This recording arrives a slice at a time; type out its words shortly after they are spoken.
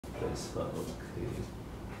Presa, okay.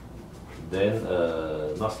 Then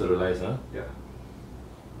not sterilized, huh? Yeah.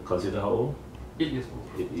 Consider how old? 8 years old.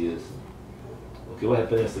 8 years. Okay, what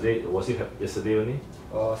happened yesterday? Was it yesterday only?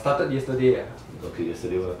 Started yesterday. Okay,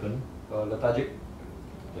 yesterday what happened? Lethargic.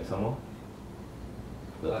 Like some more?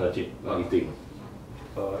 Lethargic, not eating.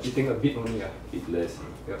 Eating a bit only. Eat less.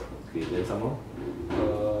 Yeah. Okay, then some more?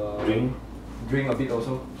 Drink a bit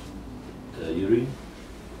also. Urine?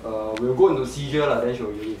 We'll go into seizure then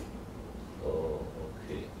she'll urine. Oh,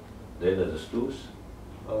 okay. Then the stools?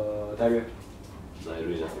 Diarrhea.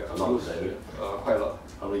 Diarrhea, Yeah, a lot of diarrhea. Quite a lot.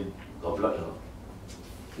 How many? Got blood or not?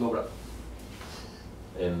 No blood.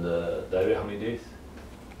 And diarrhea how many days?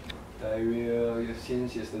 Diarrhea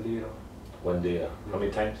since yesterday. 1 day. How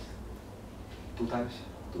many times? 2 times.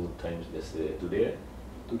 2 times yesterday. Today?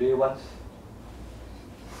 Today once.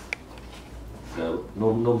 No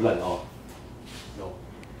blood at all? No.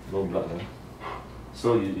 No blood, huh?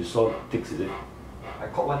 So you saw ticks, is it? I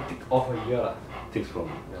caught one tick off a ear. Ticks from?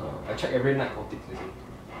 I check every night for ticks.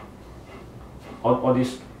 All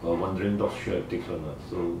these wandering dogs should have ticks one,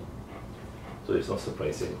 so it's not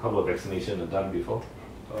surprising. How about vaccination? Done before?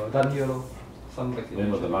 Done here. Some vaccination.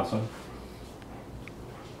 When was the last one?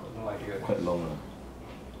 No idea. Quite long.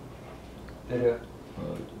 对。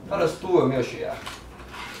他的 stool 有没有血啊？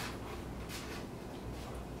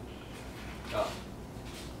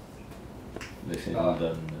 They say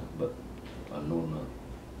done, but unknown.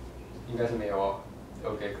 应该是没有哦。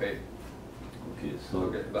OK 可以。Okay,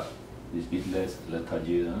 so Okay, but this eat less,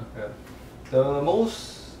 lethargy, yeah. The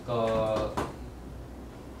most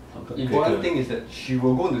important thing is that she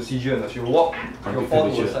will go into seizure. She will walk. She will fall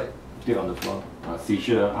to the side. Take on the floor.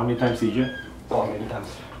 Seizure. How many times seizure? Oh, many times.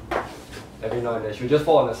 Every now and then, she will just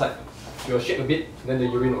fall on the side. She will shake a bit, then the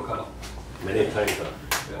urine will come out. Many times.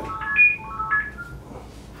 Yeah.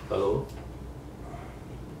 Hello?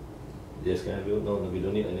 Yes, can I have you? No, we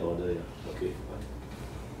don't need any order. Yeah. Okay,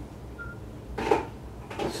 fine.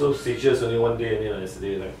 So seizures only 1 day only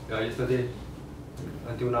yesterday, right? Yeah, yesterday.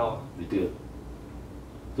 Until now. Until.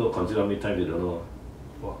 So consider how many times you don't know.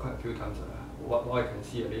 Well, quite a few times. What I can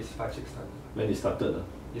see, at least 5-6 times. When it started?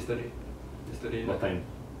 Yesterday. Yesterday. What time?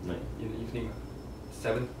 Night. In the evening.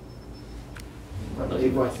 7.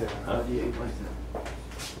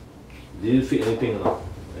 Did you feed anything or not?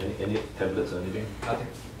 Any tablets or anything? Nothing.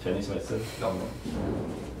 Chinese medicine? No.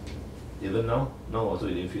 Even now? Now also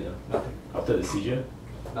you didn't feed? Nothing. After the seizure?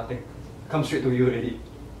 Nothing. Come straight to you already.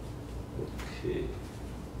 Okay.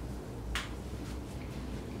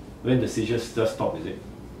 When the seizures just stop, is it?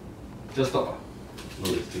 Just stop.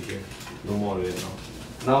 No restriction? No more already now?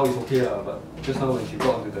 Now it's okay, but just now when she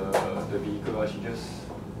got onto the vehicle, she just...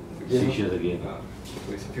 Seizures again?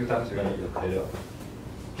 So it's a few times already. Carry out.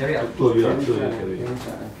 Carry out. Two of you carry.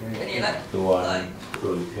 Two, one,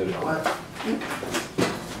 two, carry out.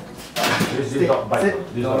 This is not bite.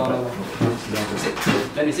 This is not bite. Sit.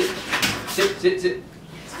 Let me sit.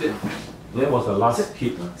 Sit. When was the last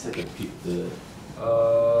hit? Second hit? The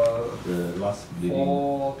last bleeding?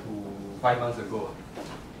 4 to 5 months ago.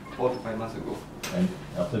 4 to 5 months ago. And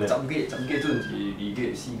after that? 10 gate 2 gate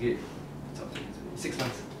 4 gate 6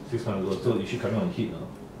 months. 6 months ago. So is she coming on hit?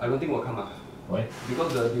 I don't think will come. Why?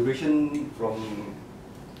 Because the duration from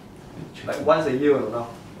like once a year now,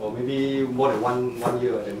 or maybe more than one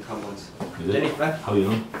year then come once. Then it, how you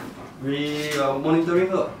know? We are monitoring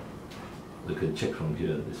her. They can check from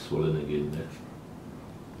here. It's swollen again. Yeah.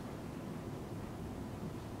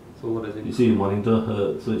 So what does it mean? You see, you monitor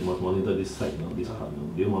her, so you must monitor this side, no? This part. No?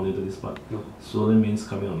 Do you monitor this part? No. Swollen means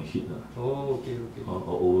coming on hit. Oh, okay. Or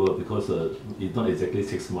over, because it's not exactly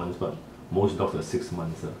 6 months, but most dogs are 6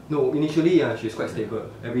 months. No, initially she's quite stable,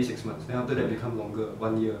 every 6 months. Then after that become longer,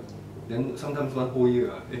 1 year. Then sometimes 1 whole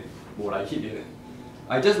year. Like hit.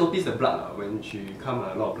 I just noticed the blood when she come,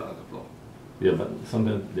 a lot of blood on the floor. Yeah, but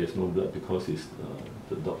sometimes there's no blood because it's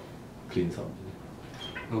the dog cleans up.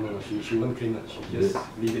 No, she won't clean it. She just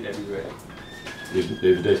leave it everywhere.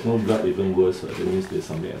 If there's no blood, even worse. That means there's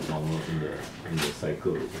something abnormal in the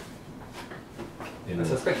cycle. I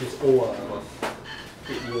suspect it's old. About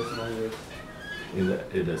 8 years, 9 years.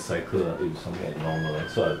 In the cycle, it's something abnormal.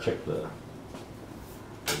 So I'll check the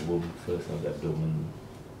womb first, the abdomen,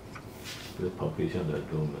 the palpation of the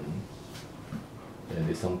abdomen, and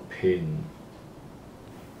there's some pain.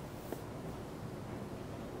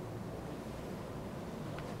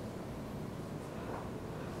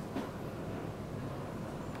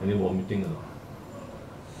 Any vomiting or not?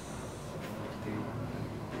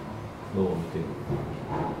 No vomiting.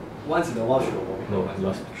 Once in a while she will vomit. No,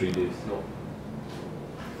 last 3 days. No.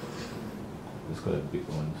 It's quite a big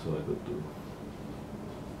one, so I got to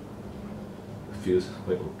feels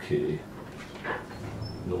quite okay.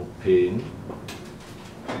 No pain.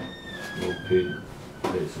 No pain.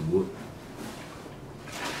 That is good.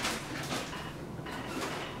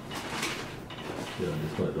 Yeah,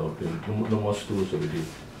 there's not a lot of pain. No more stools already.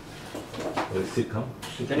 Well, sit, come.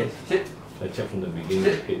 Sit. Jenny, sit. I check from the beginning.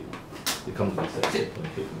 Sit. Head. It comes to the side. Sit.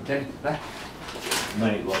 Jenny, right.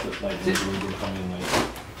 Night, lots of night. Sit. Don't come in night.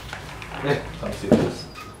 Yeah. Come sit first.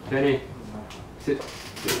 Jenny, sit.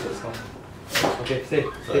 Sit first, come. Okay, stay.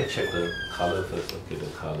 So I check the color first. Okay, the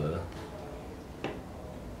color.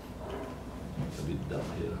 It's a bit dark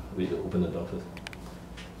here. Wait, open the door first.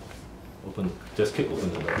 Open. Just keep open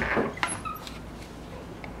the door.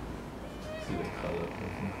 See the color.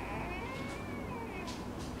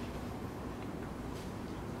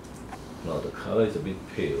 Now the color is a bit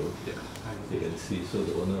pale. Yeah, you can see. So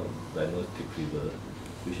the owner diagnosed tick fever,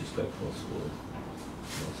 which is quite possible.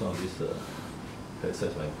 Some of these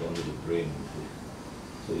parasites might go into the brain.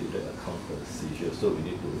 So that accounts for the seizure. So we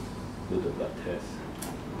need to do the blood test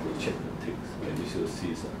to check the ticks, Babesia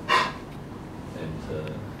seizures. And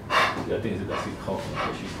the other thing is that she cough.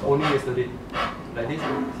 Only yesterday. Like this,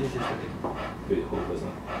 since yesterday. Wait, hold first.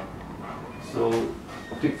 So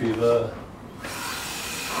tick fever,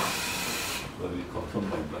 well, we confirm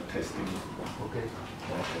by blood testing. Okay.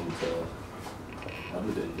 And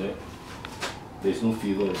other than that, there is no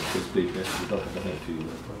fever in the first place. Without having a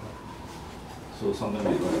fever. So sometimes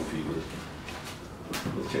they don't have fever.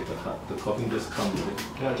 Let's check the heart. The coughing just comes with it.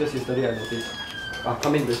 Yeah, just yesterday I noticed.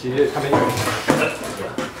 Come in, Babesia, come in.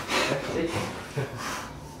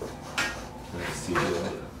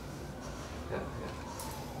 Seizure.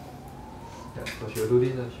 Yeah, so she'll do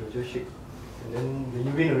this, she'll just shake. And then the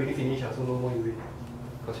urine already finished, so no more urine.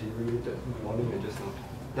 Because she urinated in the morning and just now.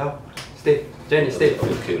 Now, stay. Jenny, stay.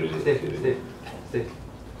 Okay, really. Stay, Okay, stay, stay.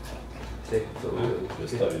 Stay. So we'll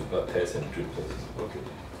start with blood test and drip test. Okay.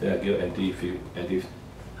 Then I give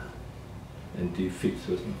anti-fix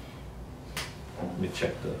first. Let me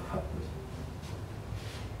check the heart first.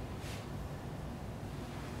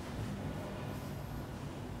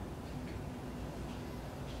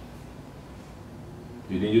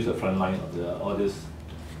 You didn't use the front line of all this,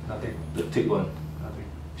 Nothing. the tick one. Nothing.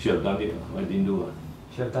 Should have done it. I didn't do it.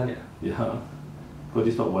 Should have done it. Yeah. Because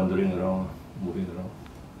it's not wandering around, moving around.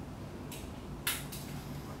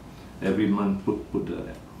 Every month put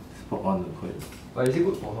the spot on the coil. But is it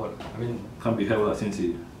good for her? I mean, Can't be helped since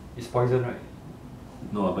it's poison, right?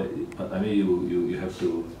 no, but I mean you have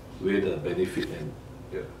to weigh the benefit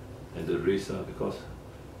and the risk because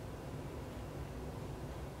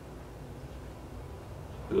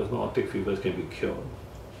not all tick fevers can be cured.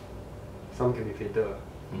 Some can be fatal.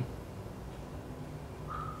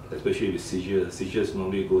 Especially with seizures. Seizures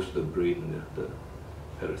normally goes to the brain, the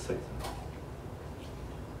parasites.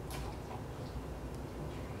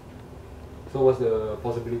 So what's the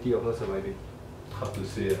possibility of her surviving? Hard to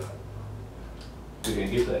say. We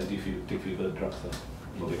can give the anti-tick fever drugs,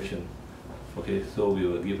 injection. Okay, so we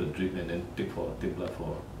will give a drip and then take blood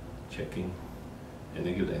for checking, and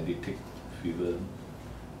then give the anti-tick fever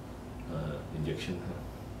injection.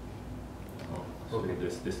 So Okay.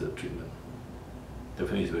 this is the treatment.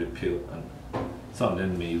 Definitely it's very pale, and some of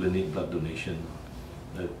them may even need blood donation,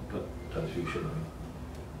 blood transfusion.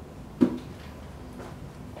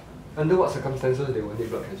 Under what circumstances they will need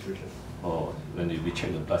blood transfusion? Or when we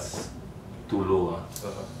check the blood's too low,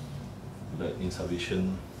 the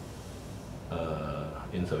insufficient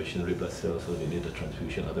red blood cells, so they need the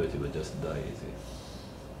transfusion, otherwise they will just die, you see.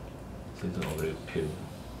 Since they're not very pale.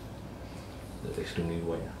 That's extremely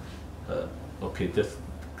white. Okay, just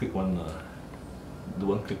click one, the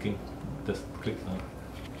one clicking, just click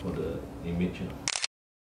for the image.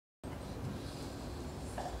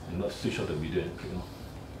 And not switch off the video and click.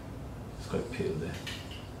 It's quite pale there.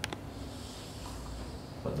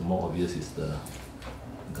 But the more obvious is the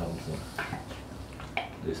gums.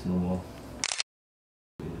 There's no more.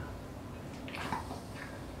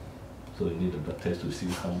 So you need a blood test to see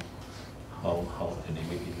how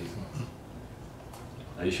anemic it is.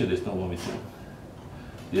 Are you sure there's no more missing?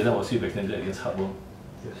 The other was you vaccinated against heartworm?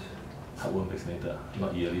 Yes. Heartworm vaccinated,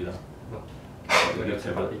 not yearly. No.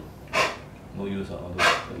 Tablet. No use all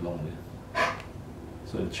those long way.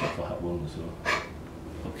 So check for heartworm also.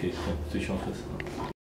 Okay, switch on first.